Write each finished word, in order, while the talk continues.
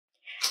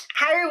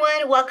Hi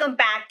everyone, welcome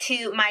back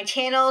to my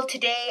channel.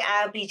 Today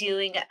I'll be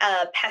doing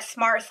a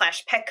Petsmart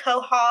 /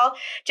 Petco haul.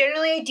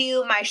 Generally I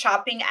do my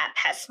shopping at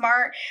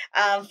Petsmart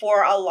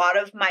for a lot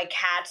of my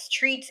cat's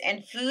treats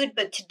and food,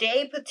 but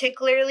today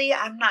particularly,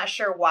 I'm not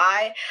sure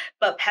why,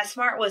 but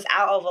Petsmart was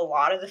out of a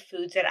lot of the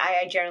foods that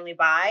I generally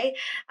buy.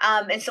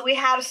 And so we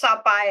had to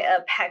stop by a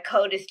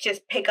Petco to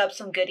just pick up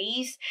some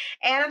goodies.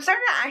 And I'm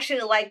starting to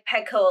actually like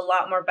Petco a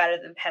lot more better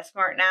than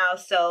Petsmart now,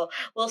 so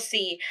we'll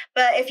see.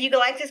 But if you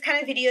like this kind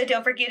of video,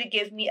 don't forget to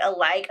give me a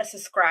like, a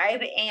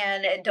subscribe,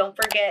 and don't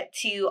forget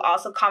to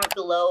also comment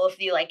below if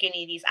you like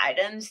any of these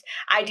items.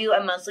 I do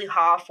a monthly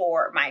haul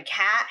for my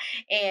cat,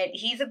 and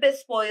he's a bit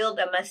spoiled,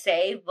 I must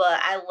say,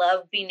 but I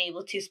love being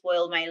able to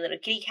spoil my little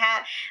kitty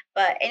cat.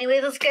 But anyway,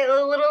 let's get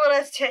a little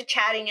less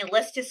chatting, and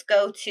let's just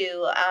go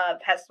to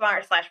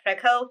Petsmart /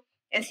 Petco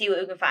and see what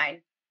we can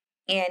find.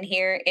 And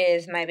here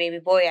is my baby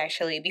boy,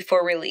 actually,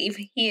 before we leave.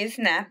 He is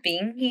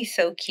napping. He's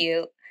so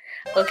cute.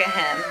 Look at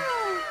him.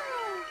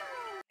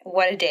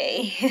 What a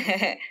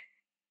day.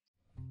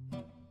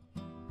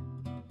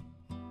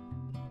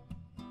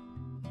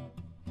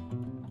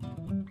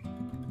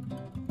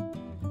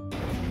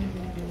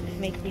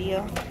 Make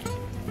video.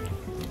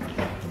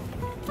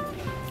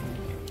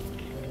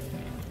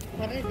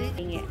 What is it?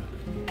 Dang it.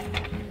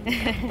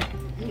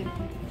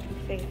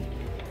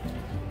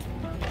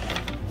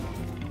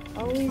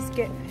 Always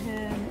get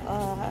him,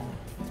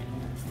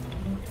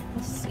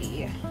 let's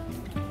see.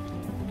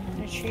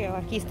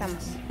 Trio, aquí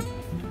estamos.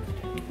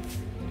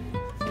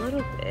 A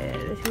little bit.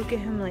 If we'll get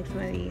him like some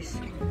of these.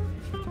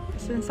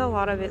 Since a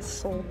lot of it's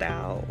sold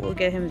out, we'll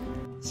get him.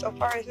 So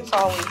far, this is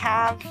all we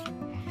have.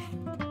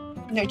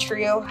 The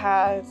trio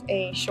has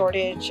a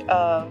shortage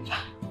of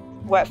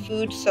wet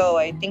food, so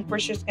I think we're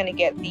just gonna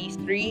get these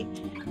 3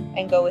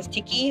 and go with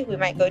Tiki. We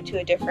might go to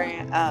a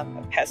different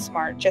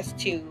Petsmart just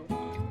to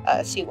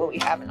see what we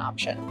have an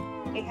option.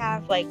 They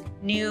have like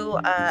new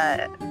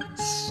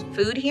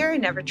food here I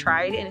never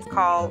tried, and it's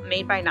called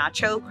Made by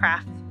Nacho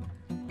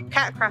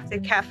Cat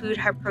Crafted Cat Food,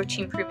 High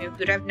Protein Premium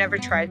Food. I've never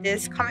tried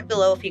this. Comment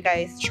below if you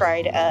guys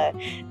tried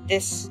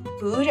this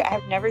food.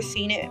 I've never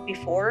seen it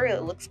before.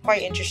 It looks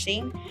quite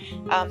interesting.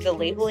 The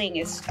labeling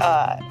is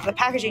the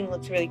packaging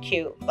looks really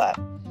cute, but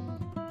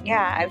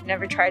yeah, I've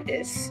never tried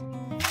this.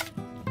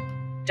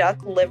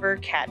 Duck liver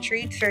cat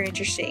treats, very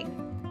interesting.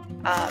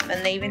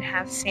 And they even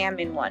have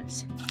salmon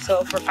ones.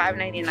 So for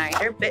 $5.99,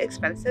 they're a bit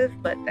expensive,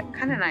 but they're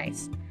kind of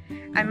nice.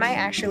 I might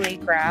actually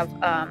grab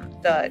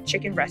the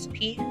chicken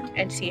recipe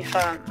and see if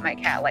my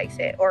cat likes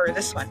it, or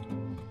this one,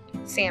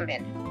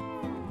 salmon.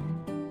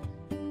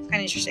 It's kind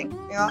of interesting.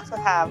 They also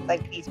have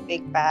like these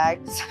big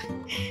bags.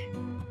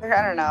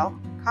 I don't know.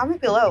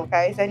 Comment below,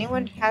 guys.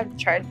 Anyone have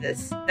tried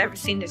this? Never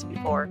seen this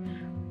before,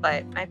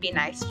 but might be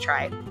nice to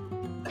try.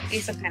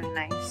 These are kind of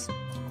nice.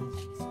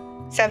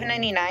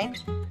 $7.99.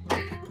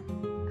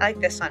 I like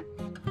this one.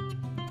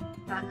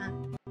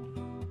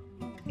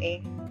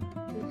 Okay.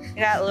 We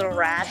got little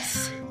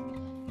rats.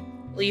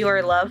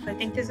 Your love. I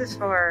think this is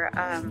for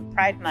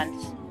Pride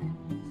Month.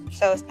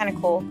 So it's kind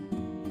of cool.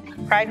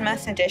 Pride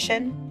Month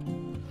edition.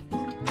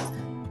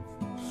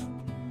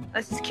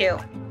 This is cute.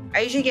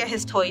 I usually get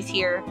his toys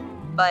here,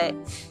 but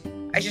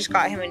I just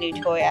got him a new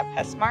toy at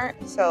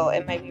Petsmart, so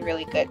it might be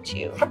really good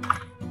to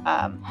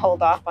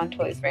hold off on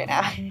toys right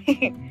now.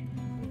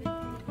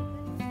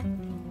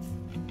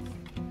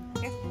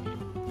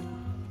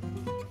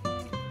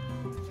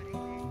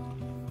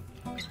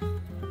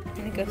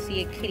 Go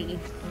see a kitty.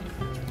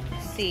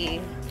 Let's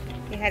see.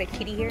 They had a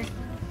kitty here.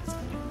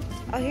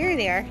 Oh, here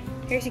they are.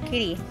 Here's a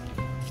kitty.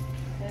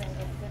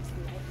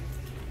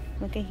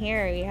 Look at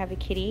here. We have a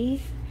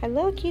kitty.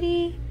 Hello,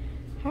 kitty.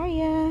 How are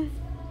ya?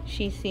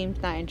 She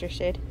seems not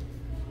interested.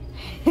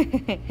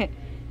 I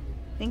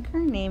think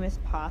her name is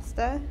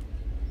Pasta.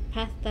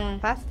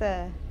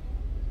 Pasta.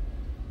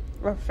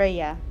 Or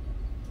Freya.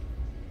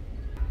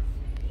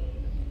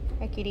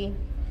 Hi, kitty.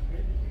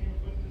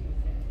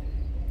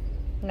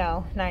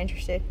 No, not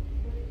interested.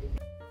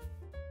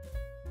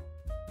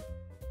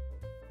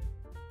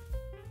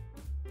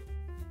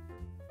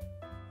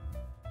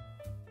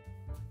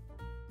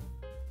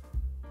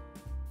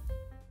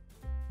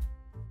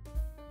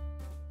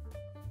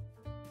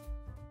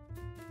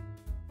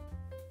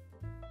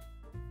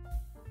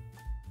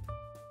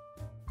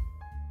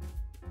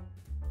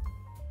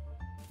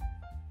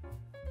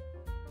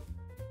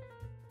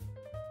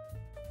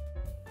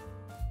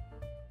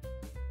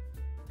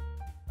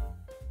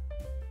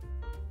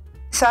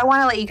 So I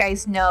want to let you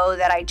guys know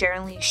that I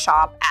generally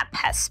shop at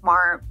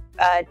Petsmart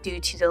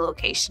due to the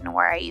location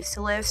where I used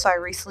to live. So I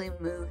recently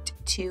moved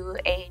to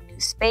a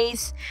new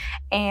space,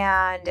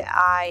 and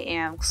I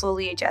am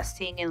slowly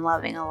adjusting and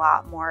loving a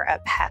lot more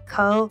at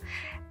Petco.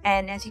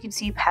 And as you can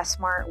see,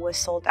 Petsmart was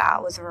sold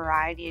out. It was a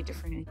variety of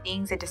different new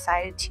things. I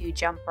decided to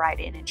jump right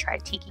in and try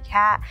Tiki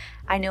Cat.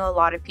 I know a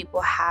lot of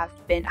people have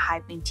been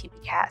hyping Tiki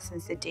Cat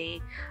since the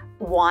day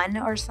one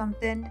or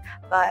something,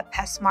 but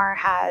Petsmart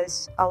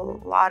has a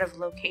lot of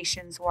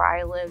locations where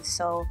I live,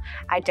 so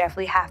I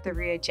definitely have to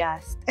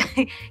readjust.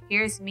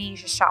 Here's me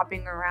just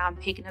shopping around,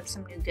 picking up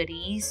some new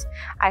goodies.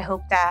 I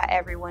hope that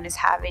everyone is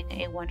having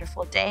a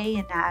wonderful day,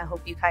 and I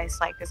hope you guys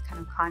like this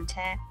kind of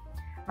content.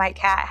 My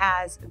cat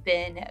has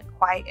been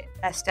quite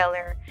a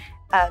stellar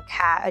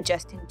cat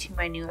adjusting to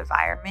my new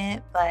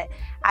environment, but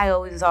I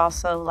always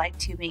also like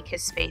to make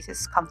his space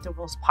as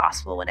comfortable as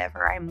possible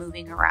whenever I'm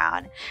moving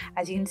around.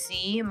 As you can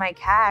see, my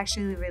cat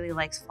actually really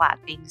likes flat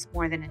things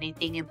more than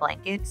anything in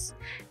blankets,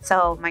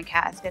 so my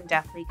cat is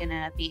definitely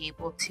gonna be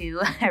able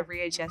to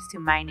readjust to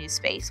my new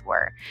space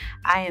where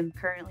I am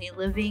currently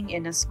living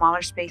in a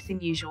smaller space than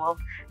usual.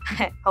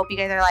 Hope you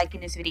guys are liking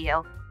this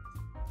video.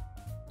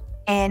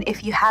 And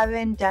if you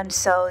haven't done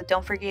so,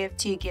 don't forget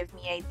to give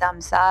me a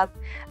thumbs up,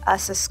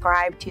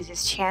 subscribe to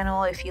this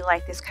channel if you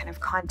like this kind of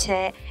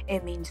content.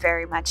 It means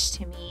very much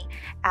to me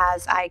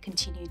as I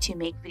continue to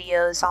make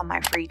videos on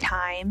my free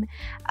time.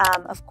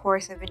 Of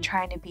course, I've been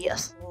trying to be a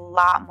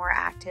lot more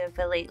active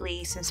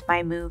lately since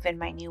my move and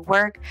my new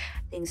work.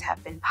 Things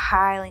have been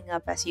piling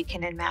up, as you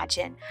can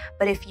imagine.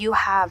 But if you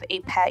have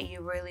a pet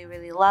you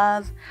really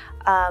love,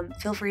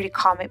 feel free to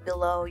comment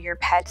below your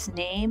pet's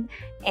name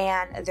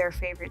and their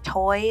favorite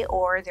toy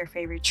or their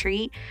favorite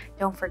treat.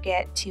 Don't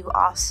forget to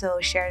also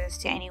share this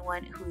to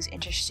anyone who's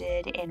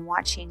interested in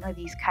watching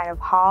these kind of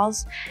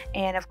hauls.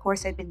 And of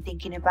course, I've been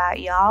thinking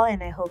about y'all,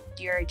 and I hope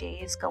your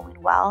day is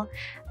going well.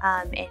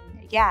 And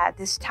yeah,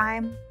 this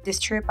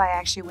trip I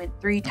actually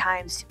went 3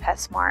 times to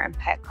Petsmart and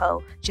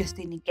Petco just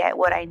to get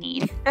what I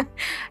need.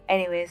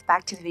 Anyways,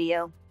 back to the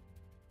video.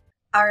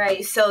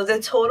 Alright, so the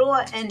total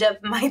end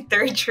of my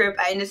third trip,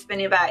 I ended up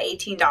spending about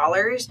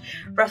 $18,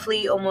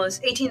 roughly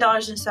almost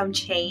 $18 and some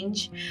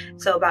change,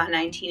 so about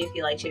 19 if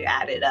you like to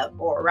add it up,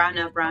 or round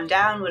up, round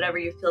down, whatever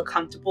you feel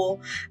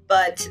comfortable.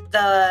 But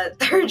the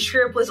third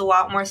trip was a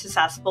lot more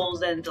successful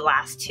than the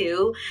last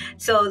 2.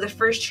 So the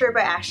first trip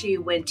I actually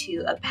went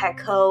to a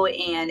Petco,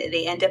 and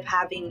they end up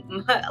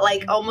having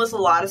like almost a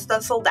lot of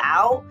stuff sold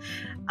out.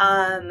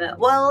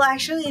 Well,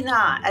 actually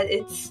not.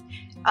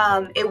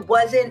 It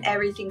wasn't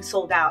everything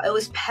sold out. It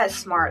was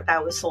Petsmart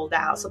that was sold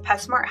out. So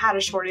Petsmart had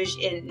a shortage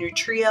in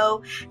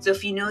Nutrio. So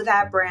if you know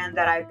that brand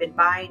that I've been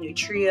buying,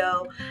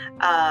 Nutrio,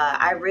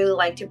 I really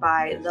like to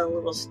buy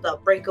the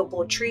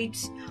breakable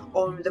treats,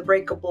 or the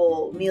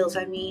breakable meals,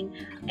 I mean,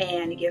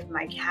 and give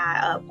my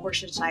cat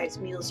portion-sized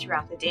meals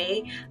throughout the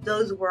day.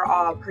 Those were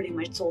all pretty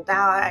much sold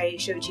out. I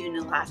showed you in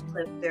the last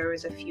clip there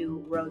was a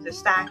few rows of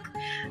stack.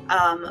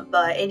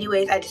 But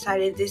anyways, I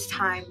decided this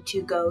time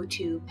to go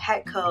to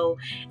Petco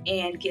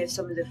and give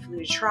some of the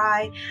food a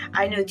try.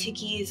 I know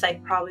Tiki is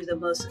like probably the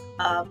most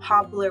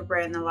popular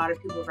brand that a lot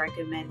of people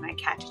recommend my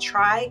cat to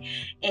try,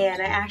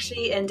 and I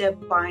actually ended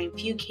up buying a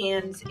few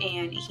cans,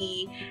 and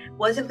he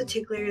wasn't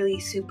particularly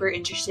super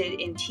interested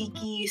in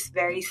Tiki. It's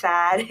very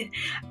sad.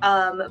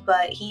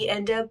 But he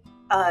ended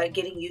up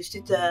getting used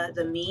to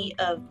the meat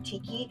of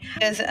Tiki.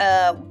 Is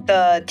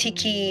the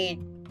Tiki,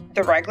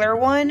 the regular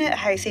one,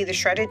 I say the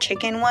shredded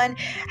chicken one,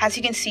 as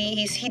you can see,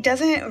 he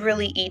doesn't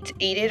really eat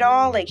it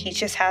all. Like, he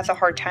just has a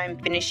hard time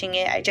finishing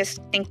it. I just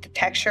think the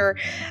texture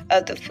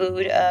of the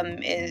food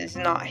is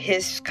not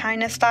his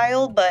kind of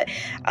style, but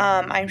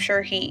I'm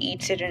sure he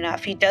eats it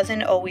enough. He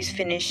doesn't always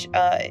finish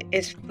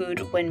his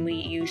food when we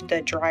use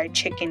the dry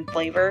chicken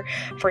flavor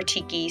for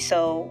Tiki,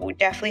 so we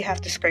definitely have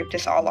to scrape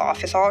this all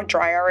off. It's all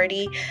dry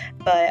already,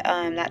 but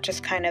that's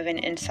just kind of an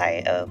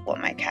insight of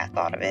what my cat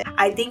thought of it.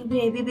 I think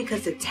maybe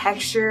because the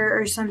texture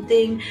or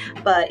something,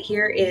 but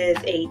here is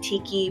a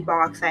Tiki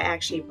box I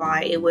actually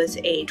bought. It was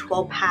a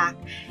 12-pack,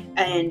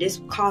 and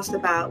this cost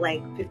about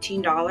like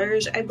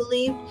 $15, I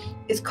believe.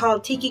 It's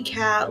called Tiki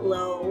Cat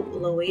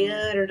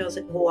Loea. I don't know, it's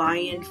like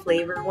Hawaiian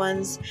flavor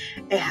ones.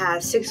 It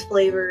has 6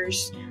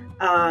 flavors: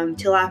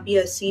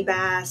 tilapia, sea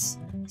bass,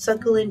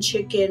 succulent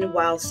chicken,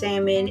 wild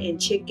salmon,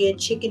 and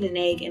chicken and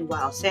egg, and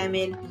wild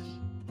salmon.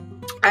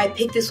 I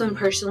picked this one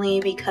personally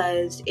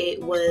because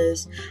it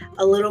was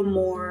a little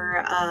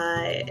more,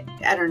 I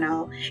don't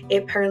know,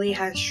 it apparently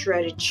has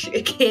shredded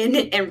chicken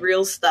and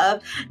real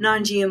stuff,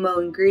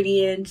 non-GMO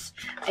ingredients,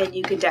 and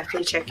you can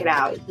definitely check it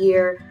out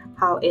here,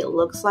 how it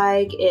looks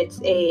like.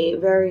 It's a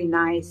very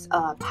nice,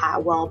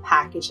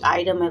 well-packaged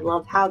item. I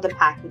love how the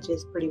package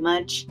is pretty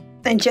much.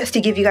 And just to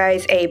give you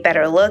guys a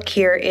better look,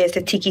 here is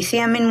the Tiki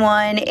Salmon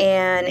one,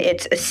 and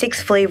it's a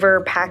 6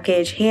 flavor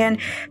package. Hand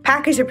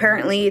package,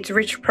 apparently it's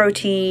rich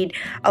protein,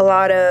 a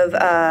lot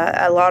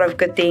of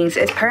good things.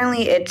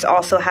 Apparently it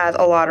also has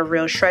a lot of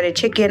real shredded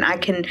chicken. I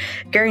can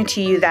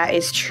guarantee you that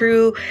is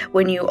true.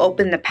 When you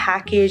open the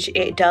package,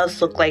 it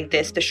does look like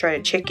this, the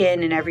shredded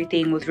chicken and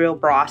everything with real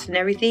broth and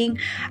everything.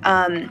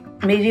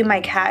 Maybe my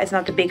cat is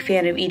not the big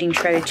fan of eating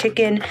shredded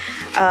chicken.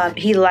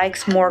 He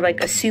likes more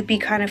like a soupy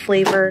kind of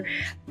flavor.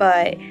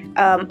 But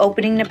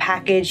opening the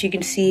package, you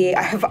can see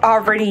I have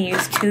already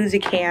used 2 of the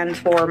cans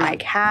for my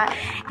cat,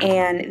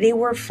 and they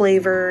were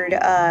flavored,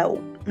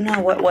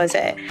 no, what was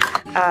it?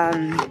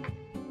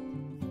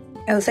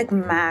 It was like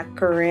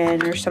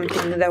macaron or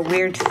something, that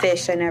weird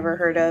fish I never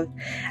heard of,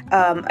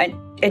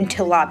 and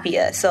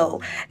tilapia. So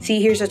see,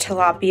 here's a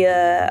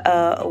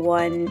tilapia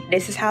one.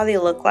 This is how they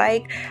look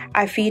like.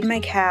 I feed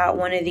my cat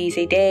one of these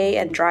a day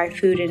and dry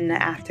food in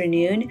the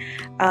afternoon.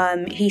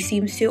 He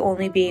seems to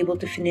only be able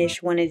to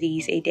finish one of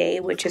these a day,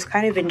 which is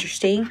kind of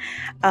interesting.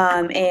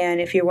 And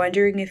if you're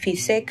wondering if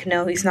he's sick,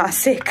 no, he's not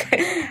sick.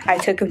 I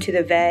took him to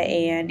the vet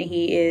and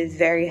he is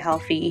very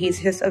healthy. He's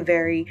just a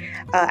very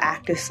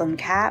active, slim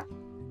cat.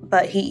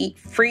 But he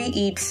free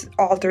eats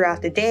all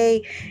throughout the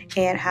day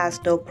and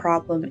has no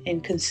problem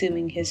in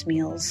consuming his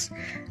meals.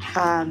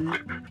 And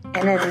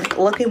then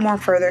looking more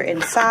further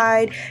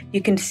inside,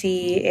 you can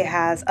see it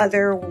has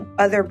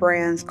other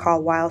brands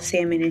called Wild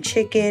Salmon and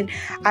Chicken.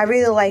 I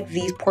really like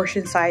these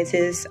portion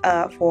sizes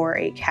for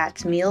a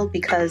cat's meal,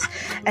 because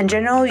in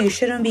general you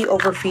shouldn't be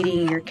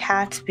overfeeding your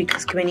cats,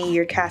 because many of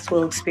your cats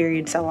will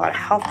experience a lot of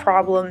health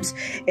problems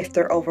if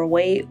they're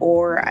overweight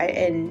or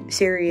in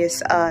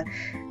serious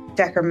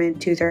decrement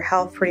to their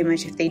health, pretty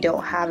much, if they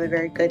don't have a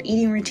very good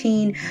eating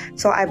routine.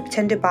 So I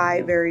tend to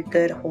buy very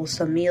good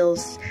wholesome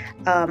meals,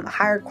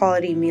 higher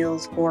quality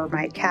meals for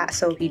my cat,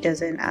 so he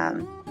doesn't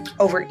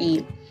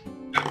overeat.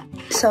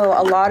 So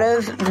a lot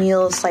of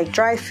meals like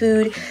dry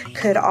food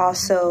could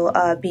also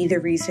be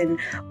the reason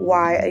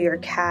why your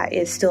cat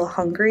is still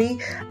hungry,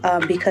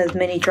 because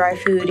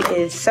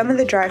some of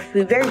the dry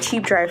food, very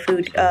cheap dry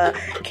food,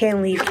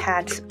 can leave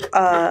cats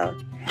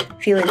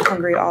feeling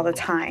hungry all the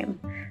time.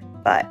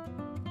 But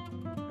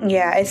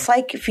yeah, it's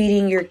like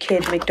feeding your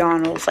kid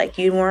McDonald's. Like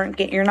you're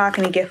not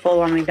going to get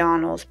full on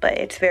McDonald's, but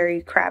it's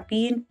very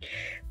crappy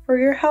for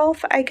your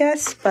health, I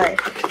guess. But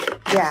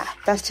yeah,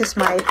 that's just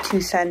my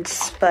 2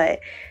 cents. But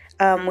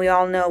we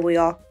all know we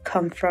all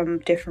come from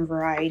different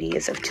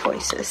varieties of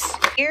choices.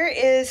 Here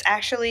is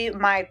actually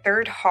my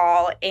 3rd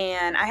haul,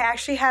 and I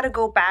actually had to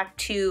go back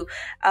to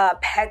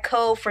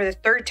Petco for the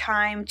 3rd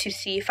time to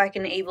see if I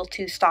can able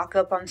to stock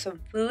up on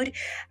some food.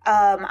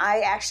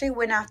 I actually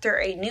went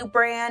after a new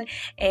brand,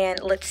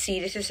 and let's see,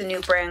 this is a new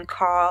brand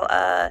called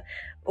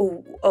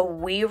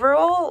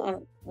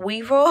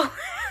Weevil.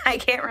 I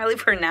can't really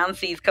pronounce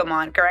these. Come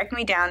on, correct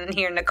me down in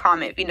here in the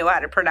comment if you know how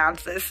to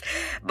pronounce this.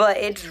 But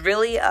it's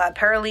really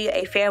apparently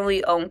a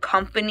family-owned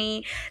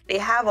company. They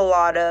have a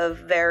lot of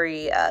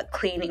very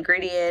clean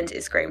ingredients.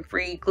 It's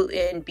grain-free,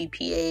 gluten,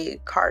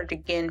 BPA,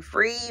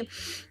 cardigan-free.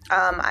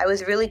 I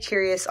was really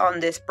curious on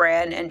this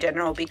brand in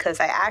general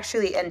because I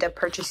actually ended up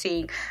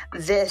purchasing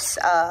this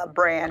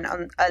brand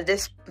on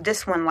this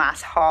one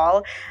last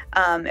haul.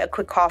 A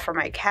quick haul for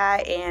my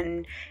cat,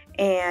 and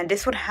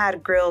this one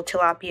had grilled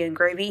tilapia and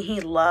gravy. He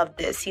loved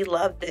this. It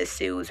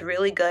was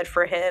really good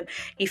for him.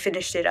 He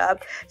finished it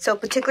up. So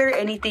particularly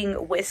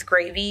anything with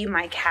gravy,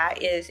 my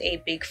cat is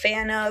a big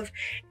fan of.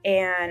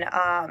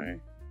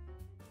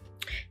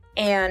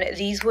 And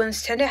these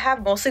ones tend to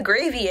have mostly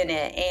gravy in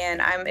it,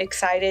 and I'm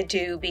excited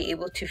to be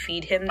able to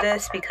feed him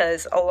this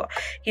because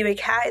my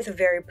cat is a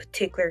very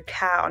particular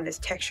cat on this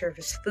texture of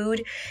his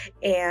food,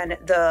 and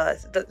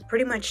the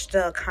pretty much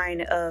the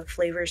kind of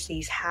flavors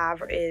these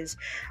have is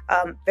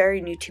very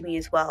new to me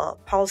as well.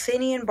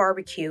 Polynesian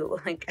barbecue,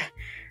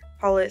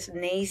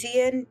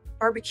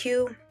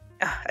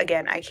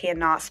 Again, I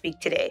cannot speak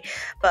today,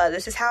 but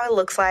this is how it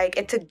looks like.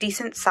 It's a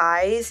decent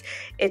size.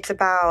 It's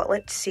about,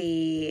 let's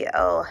see,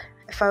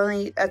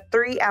 3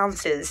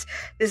 ounces.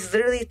 This is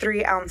literally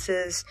 3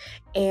 ounces,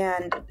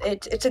 and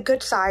it's a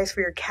good size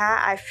for your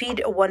cat. I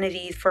feed one of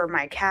these for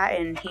my cat,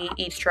 and he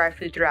eats dry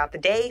food throughout the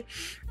day,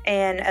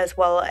 and as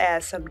well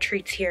as some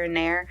treats here and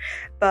there.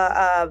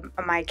 But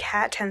my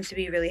cat tends to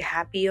be really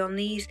happy on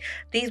these.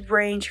 These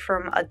range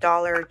from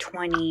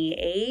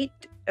 $1.28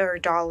 or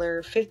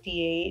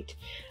 $1.58.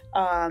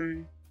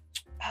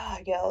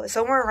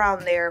 Somewhere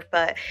around there,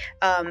 but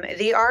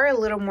they are a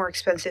little more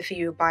expensive if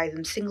you buy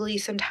them singly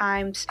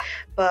sometimes,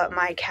 but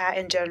my cat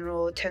in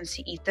general tends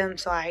to eat them,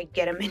 so I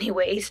get them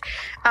anyways.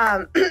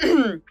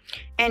 And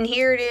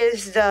here it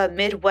is, the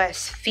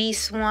Midwest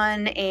Feast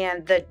one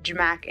and the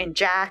Mac and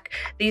Jack.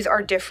 These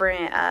are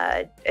different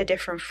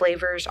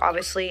flavors.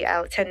 Obviously,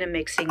 I tend to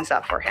mix things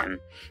up for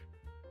him.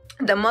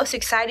 The most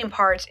exciting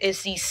parts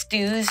is these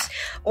stews,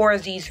 or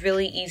these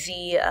really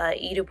easy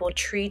eatable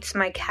treats.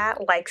 My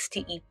cat likes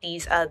to eat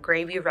these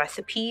gravy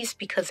recipes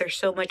because they're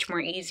so much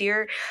more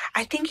easier.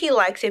 I think he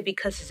likes it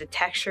because of the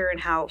texture and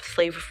how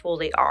flavorful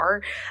they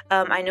are.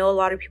 I know a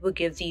lot of people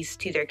give these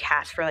to their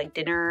cats for like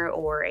dinner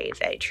or a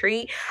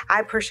treat.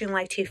 I personally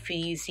like to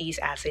use these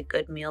as a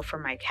good meal for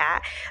my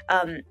cat.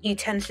 He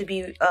tends to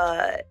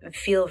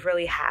feel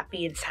really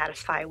happy and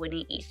satisfied when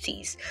he eats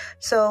these.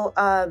 So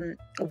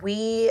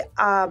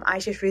I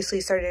just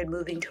recently started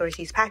moving towards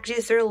these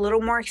packages. They're a little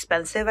more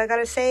expensive, I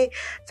gotta say.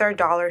 They're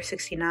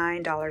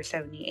 $1.69,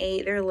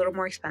 $1.78. They're a little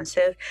more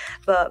expensive,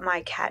 but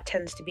my cat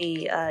tends to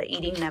be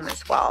eating them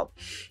as well.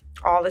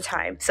 all the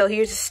time. So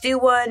here's a stew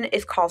one.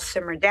 It's called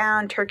Simmer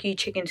Down, turkey,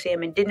 chicken,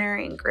 salmon dinner,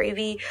 and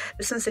gravy.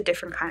 This one's a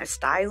different kind of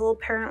style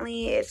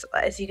apparently. It's,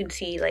 as you can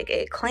see, like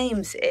it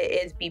claims it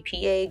is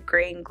BPA,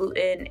 grain,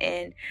 gluten,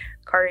 and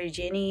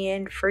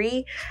carcinogen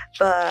free,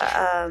 but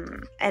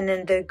and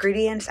then the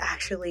ingredients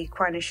actually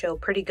kind of show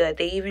pretty good.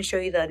 They even show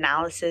you the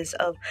analysis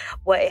of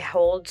what it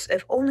holds.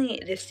 If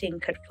only this thing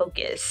could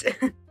focus.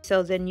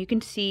 So then you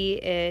can see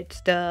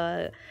it's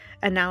the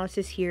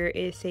analysis here.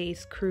 It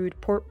says crude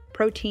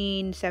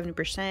protein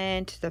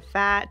 70%, the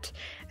fat,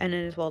 and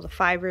then as well the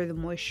fiber, the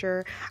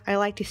moisture. I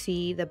like to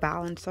see the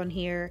balance on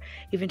here.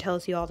 Even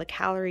tells you all the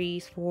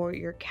calories for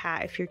your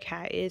cat if your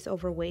cat is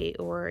overweight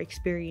or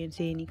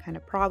experiencing any kind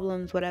of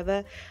problems,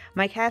 whatever.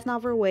 My cat's not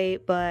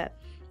overweight, but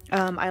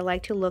I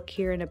like to look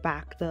here in the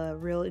back the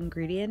real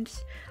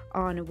ingredients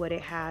on what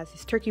it has.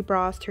 It's turkey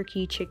broth,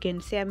 turkey, chicken,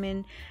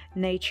 salmon,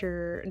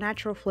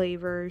 natural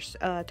flavors,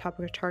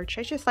 tropical starch.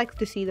 I just like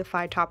to see the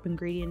 5 top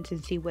ingredients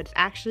and see what's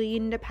actually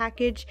in the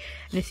package,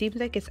 and it seems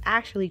like it's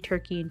actually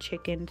turkey and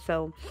chicken,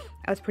 so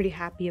I was pretty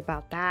happy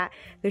about that.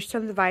 There's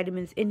tons of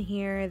vitamins in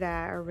here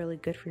that are really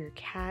good for your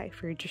cat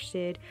if you're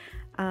interested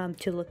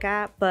to look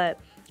at.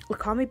 But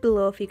comment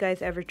below if you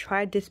guys ever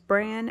tried this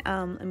brand.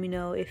 Let me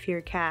know if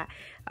your cat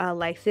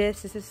likes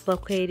this. This is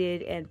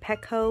located in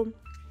Petco,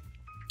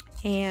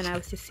 and I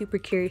was just super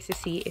curious to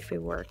see if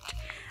it worked,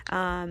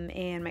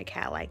 and my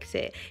cat likes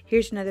it.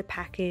 Here's another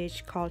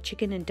package called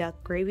chicken and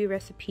duck gravy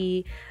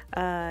recipe,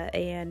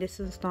 and this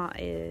is not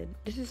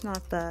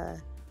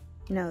the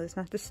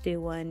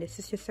stew one. This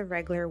is just a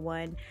regular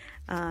one,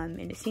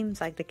 and it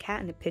seems like the cat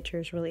in the picture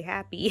is really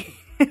happy.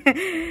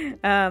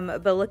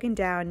 But looking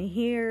down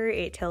here,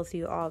 it tells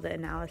you all the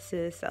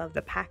analysis of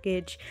the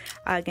package.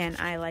 Again,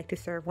 I like to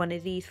serve one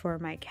of these for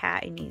my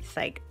cat, and he's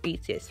like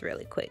eats this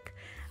really quick.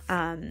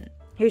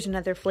 Here's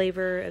another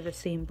flavor of the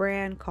same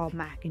brand called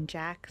Mac and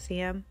Jack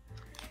Sam.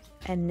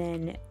 And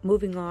then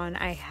moving on,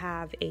 I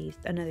have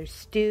another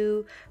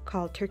stew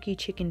called turkey,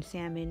 chicken,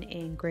 salmon,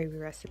 and gravy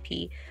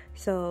recipe.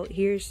 So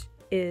here's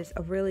is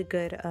a really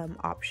good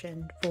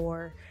option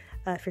for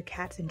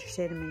cats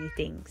interested in many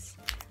things.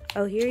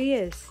 Oh, here he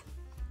is.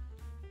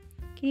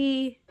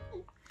 Kitty,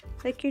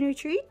 like your new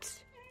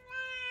treats?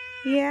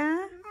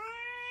 Yeah?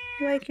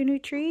 You like your new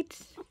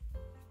treats?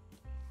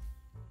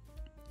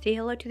 Say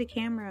hello to the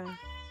camera.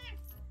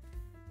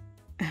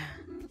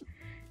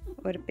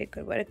 What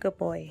a good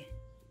boy.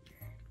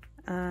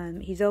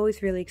 He's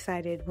always really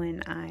excited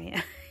when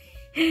I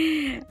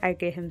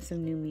get him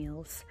some new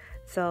meals.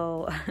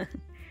 So,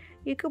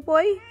 you good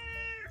boy?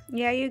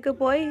 Yeah, you good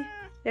boy?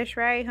 That's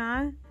right,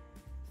 huh?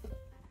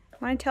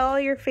 Want to tell all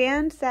your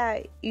fans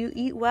that you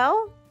eat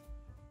well?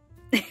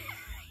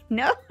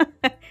 No?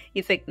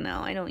 He's like,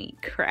 no, I don't eat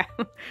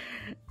crap.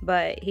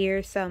 But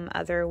here's some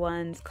other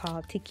ones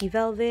called Tiki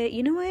Velvet.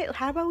 You know what?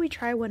 How about we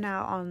try one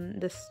out on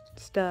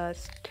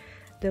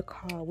the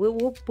call?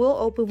 We'll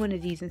open one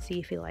of these and see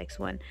if he likes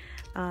one.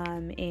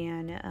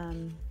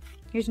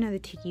 Here's another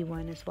Tiki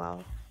one as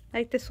well.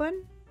 Like this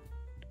one?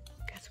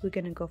 Guess we're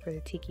gonna go for the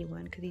Tiki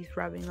one because he's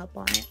rubbing up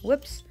on it.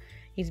 Whoops!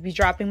 He's be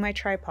dropping my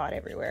tripod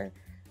everywhere.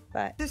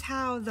 But this is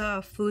how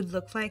the food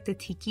looks like, the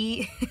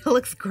Tiki. It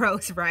looks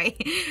gross,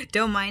 right?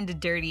 Don't mind the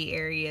dirty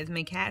areas.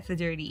 My cat's a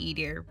dirty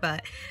eater,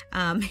 but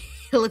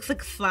it looks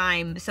like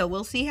slime. So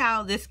we'll see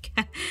how this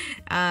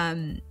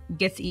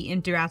gets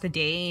eaten throughout the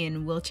day,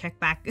 and we'll check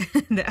back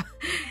in the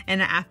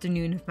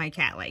afternoon if my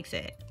cat likes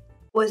it.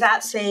 Was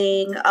that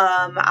saying,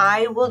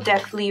 I will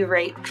definitely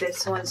rate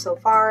this one so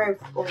far. I've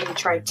only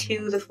tried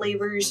 2 of the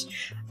flavors.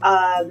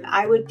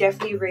 I would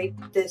definitely rate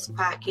this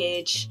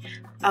package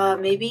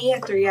maybe a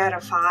 3 out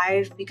of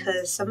 5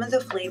 because some of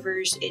the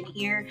flavors in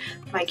here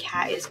my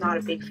cat is not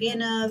a big fan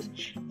of,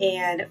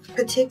 and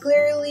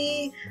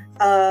particularly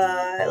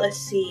let's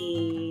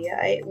see,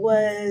 I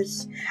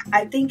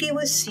think it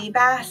was sea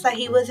bass that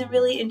he wasn't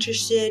really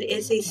interested.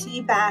 It's a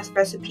sea bass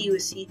recipe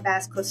with sea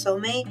bass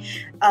consomme.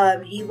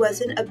 He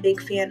wasn't a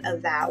big fan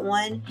of that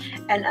one.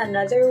 And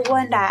another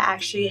one that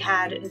actually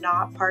had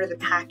not part of the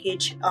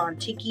package on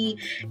Tiki,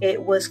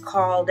 it was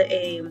called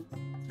a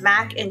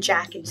Mac and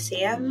Jack and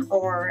Sam,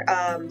 or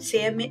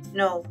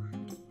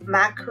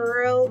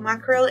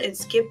mackerel and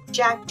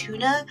skipjack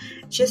tuna,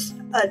 just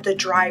the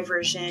dry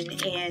version,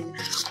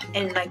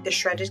 and like the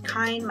shredded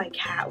kind. My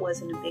cat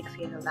wasn't a big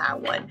fan of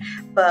that one,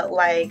 but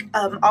like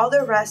all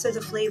the rest of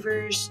the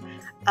flavors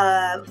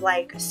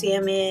like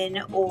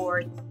salmon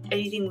or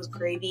anything with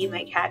gravy,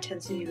 my cat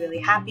tends to be really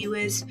happy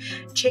with.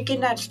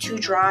 Chicken that's too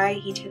dry,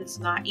 he tends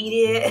to not eat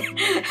it.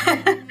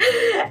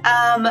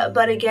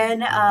 But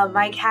again,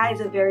 my cat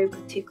is a very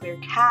particular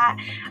cat,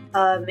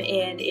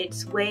 and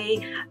it's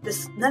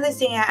another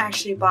thing I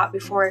actually bought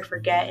before I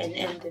forget and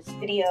end this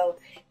video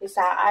is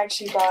that I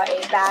actually bought a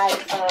bag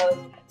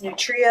of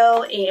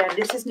Nutrio, and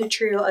this is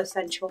Nutrio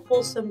Essential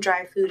Wholesome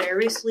Dry Food. I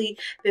recently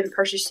been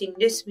purchasing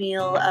this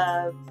meal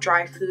of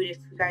dry food if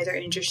you guys are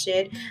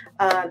interested.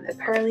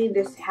 Apparently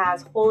this has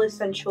has whole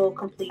essential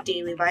complete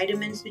daily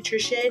vitamins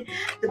nutrition.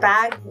 The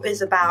bag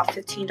is about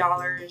 $15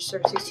 or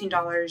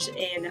 $16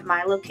 in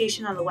my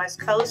location on the West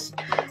Coast.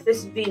 This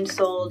is being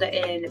sold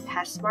in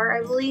Petsmart,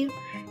 I believe,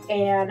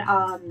 and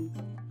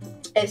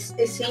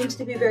it seems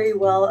to be very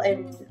well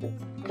and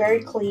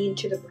very clean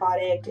to the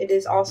product. It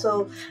is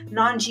also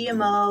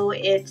non-GMO.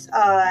 It's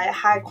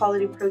high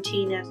quality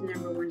protein as the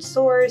 #1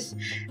 source,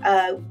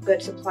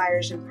 good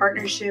suppliers and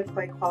partnership,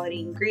 high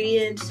quality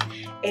ingredients.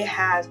 It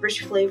has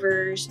rich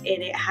flavors,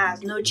 and it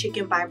has no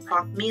chicken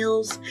byproduct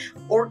meals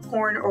or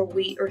corn or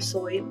wheat or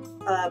soy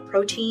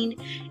protein,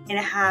 and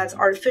it has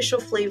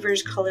artificial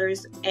flavors,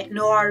 colors, and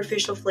no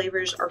artificial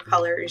flavors or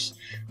colors.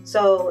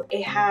 So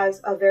it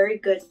has a very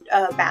good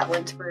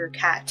balance for your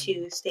cat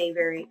to stay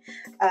very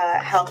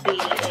healthy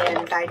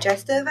and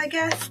digestive, I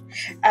guess.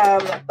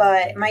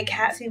 But my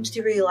cat seems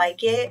to really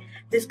like it.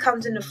 This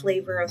comes in the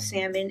flavor of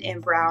salmon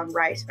and brown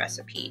rice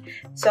recipe.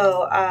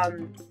 So,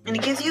 and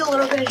it gives you a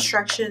little bit of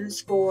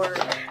instructions for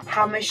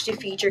how much to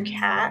feed your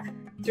cat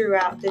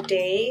throughout the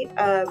day.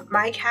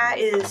 My cat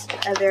is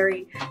a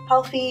very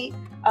healthy,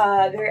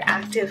 very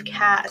active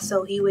cat,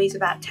 so he weighs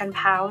about 10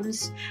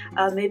 pounds,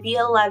 maybe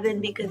 11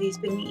 because he's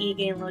been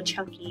eating a little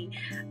chunky,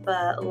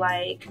 but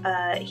like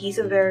he's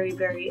a very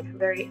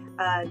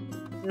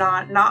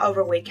not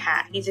overweight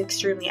cat. He's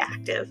extremely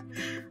active.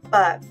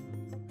 But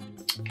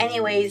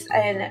anyways,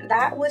 and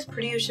that was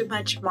pretty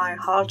much my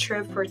haul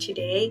trip for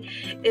today.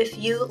 If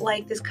you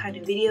like this kind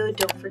of video,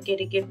 don't forget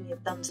to give me a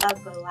thumbs up,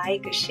 a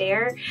like, a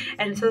share.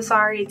 And so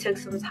sorry it took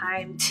some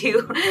time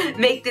to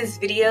make this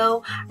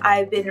video.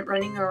 I've been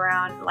running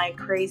around like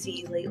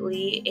crazy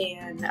lately,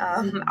 and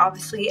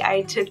obviously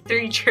I took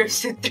 3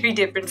 trips to 3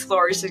 different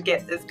stores to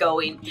get this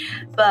going.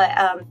 But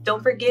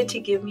don't forget to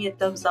give me a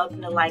thumbs up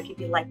and a like if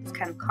you like this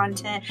kind of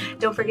content.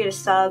 Don't forget to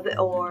sub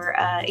or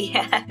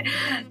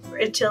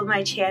to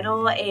my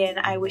channel. And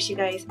I wish you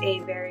guys a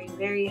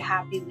very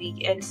happy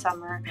week and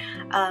summer.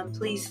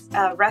 Please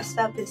rest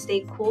up and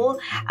stay cool.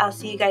 I'll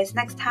see you guys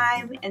next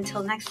time.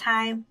 Until next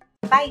time,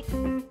 bye.